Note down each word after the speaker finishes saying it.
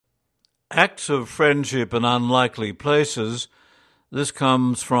Acts of Friendship in Unlikely Places. This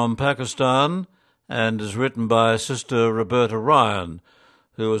comes from Pakistan and is written by Sister Roberta Ryan,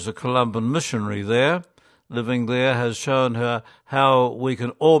 who was a Columban missionary there. Living there has shown her how we can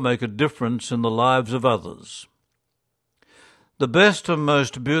all make a difference in the lives of others. The best and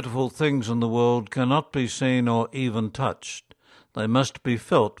most beautiful things in the world cannot be seen or even touched. They must be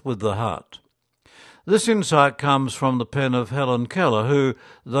felt with the heart. This insight comes from the pen of Helen Keller, who,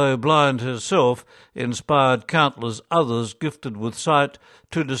 though blind herself, inspired countless others gifted with sight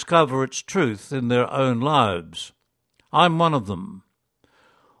to discover its truth in their own lives. I'm one of them.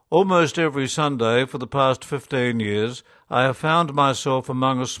 Almost every Sunday for the past 15 years, I have found myself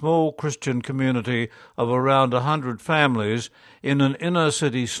among a small Christian community of around 100 families in an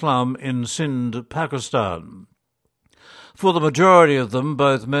inner-city slum in Sindh, Pakistan. For the majority of them,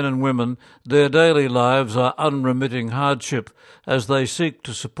 both men and women, their daily lives are unremitting hardship as they seek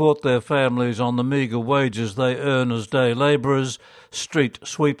to support their families on the meagre wages they earn as day labourers, street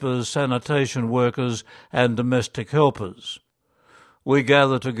sweepers, sanitation workers and domestic helpers. We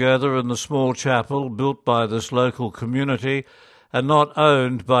gather together in the small chapel built by this local community and not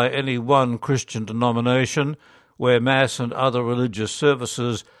owned by any one Christian denomination, where Mass and other religious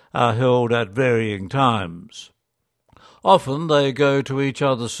services are held at varying times. Often they go to each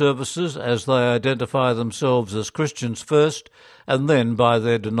other's services as they identify themselves as Christians first and then by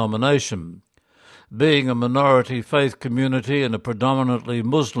their denomination. Being a minority faith community in a predominantly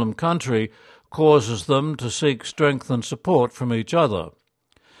Muslim country causes them to seek strength and support from each other.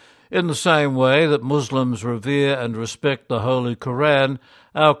 In the same way that Muslims revere and respect the Holy Quran,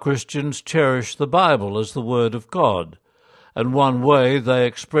 our Christians cherish the Bible as the Word of God. And one way they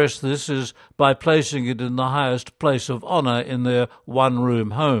express this is by placing it in the highest place of honour in their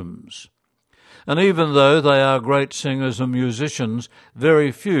one-room homes. And even though they are great singers and musicians,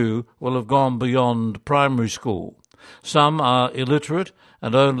 very few will have gone beyond primary school. Some are illiterate,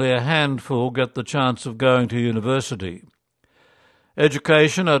 and only a handful get the chance of going to university.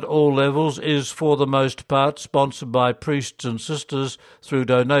 Education at all levels is, for the most part, sponsored by priests and sisters through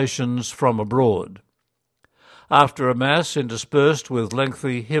donations from abroad. After a Mass interspersed with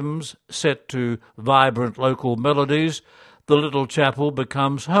lengthy hymns set to vibrant local melodies, the little chapel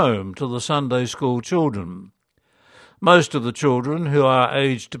becomes home to the Sunday school children. Most of the children, who are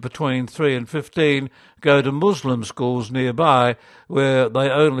aged between 3 and 15, go to Muslim schools nearby where they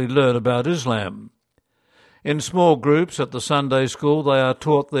only learn about Islam. In small groups at the Sunday school they are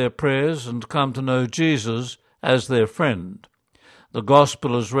taught their prayers and come to know Jesus as their friend. The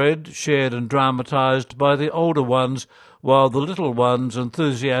Gospel is read, shared and dramatized by the older ones, while the little ones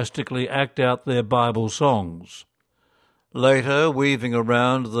enthusiastically act out their Bible songs. Later, weaving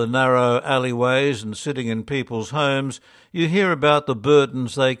around the narrow alleyways and sitting in people's homes, you hear about the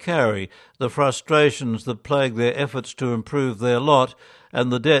burdens they carry, the frustrations that plague their efforts to improve their lot,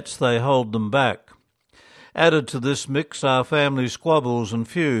 and the debts they hold them back. Added to this mix are family squabbles and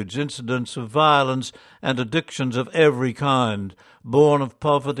feuds, incidents of violence and addictions of every kind, born of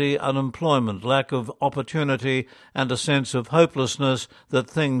poverty, unemployment, lack of opportunity, and a sense of hopelessness that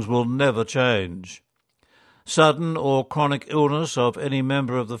things will never change. Sudden or chronic illness of any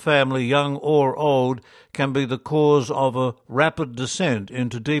member of the family, young or old, can be the cause of a rapid descent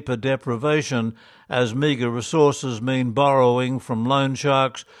into deeper deprivation, as meagre resources mean borrowing from loan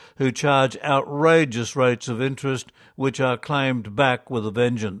sharks who charge outrageous rates of interest which are claimed back with a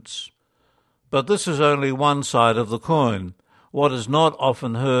vengeance. But this is only one side of the coin. What is not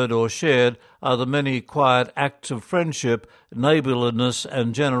often heard or shared are the many quiet acts of friendship, neighbourliness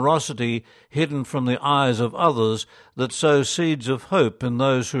and generosity hidden from the eyes of others that sow seeds of hope in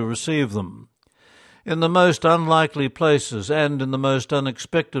those who receive them. In the most unlikely places and in the most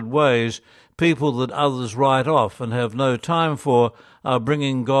unexpected ways, people that others write off and have no time for are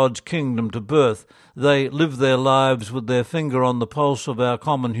bringing God's kingdom to birth. They live their lives with their finger on the pulse of our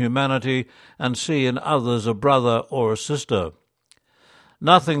common humanity and see in others a brother or a sister.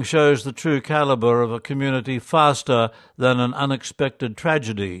 Nothing shows the true calibre of a community faster than an unexpected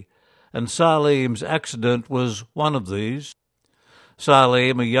tragedy, and Salim's accident was one of these.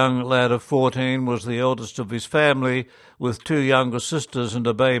 Salim, a young lad of 14, was the eldest of his family, with 2 younger sisters and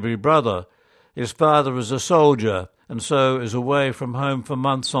a baby brother. His father is a soldier, and so is away from home for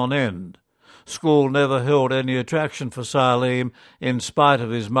months on end. School never held any attraction for Salim, in spite of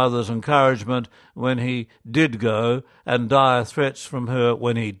his mother's encouragement when he did go, and dire threats from her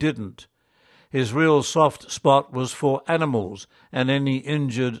when he didn't. His real soft spot was for animals, and any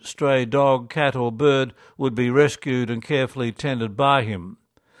injured stray dog, cat or bird would be rescued and carefully tended by him.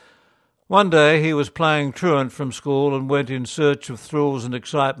 One day he was playing truant from school and went in search of thrills and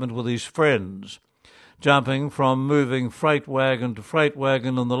excitement with his friends. Jumping from moving freight wagon to freight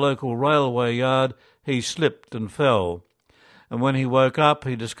wagon in the local railway yard, he slipped and fell. And when he woke up,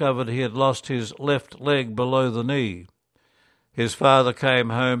 he discovered he had lost his left leg below the knee. His father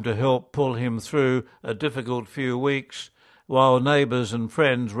came home to help pull him through a difficult few weeks, while neighbours and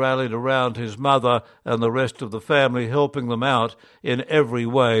friends rallied around his mother and the rest of the family, helping them out in every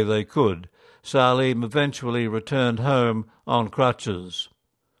way they could. Salim eventually returned home on crutches.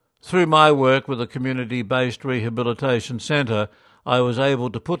 Through my work with a community-based rehabilitation centre, I was able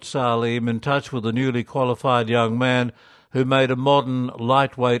to put Salim in touch with a newly qualified young man who made a modern,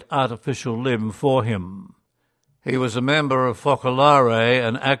 lightweight artificial limb for him. He was a member of Focolare,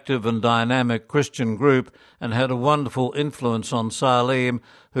 an active and dynamic Christian group, and had a wonderful influence on Salim,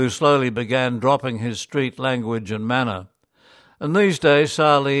 who slowly began dropping his street language and manner. And these days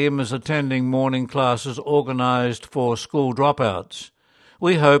Salim is attending morning classes organised for school dropouts.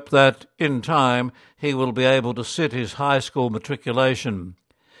 We hope that, in time, he will be able to sit his high school matriculation.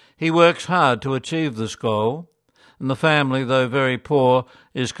 He works hard to achieve this goal, and the family, though very poor,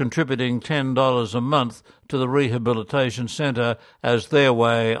 is contributing $10 a month to the rehabilitation centre as their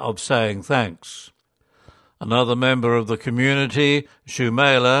way of saying thanks. Another member of the community,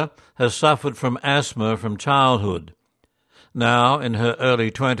 Shumela, has suffered from asthma from childhood. Now, in her early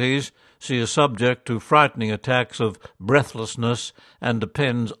 20s, she is subject to frightening attacks of breathlessness and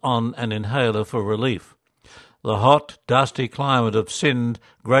depends on an inhaler for relief. The hot, dusty climate of Sindh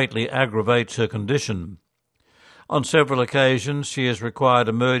greatly aggravates her condition. On several occasions she has required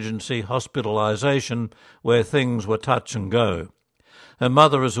emergency hospitalisation where things were touch and go. Her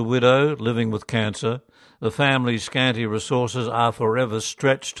mother is a widow living with cancer. The family's scanty resources are forever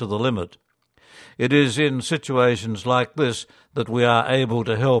stretched to the limit. It is in situations like this that we are able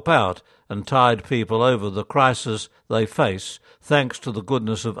to help out and tide people over the crisis they face, thanks to the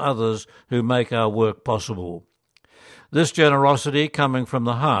goodness of others who make our work possible. This generosity, coming from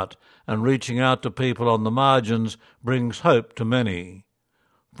the heart and reaching out to people on the margins, brings hope to many.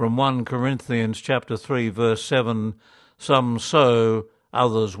 From 1 Corinthians chapter 3, verse 7, some sow,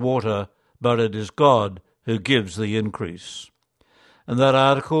 others water, but it is God who gives the increase. And that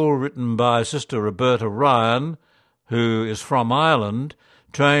article, written by Sister Roberta Ryan, who is from Ireland,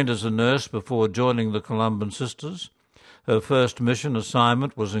 trained as a nurse before joining the Columban Sisters. Her first mission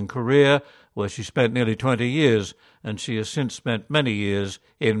assignment was in Korea, where she spent nearly 20 years, and she has since spent many years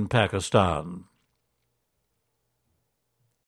in Pakistan.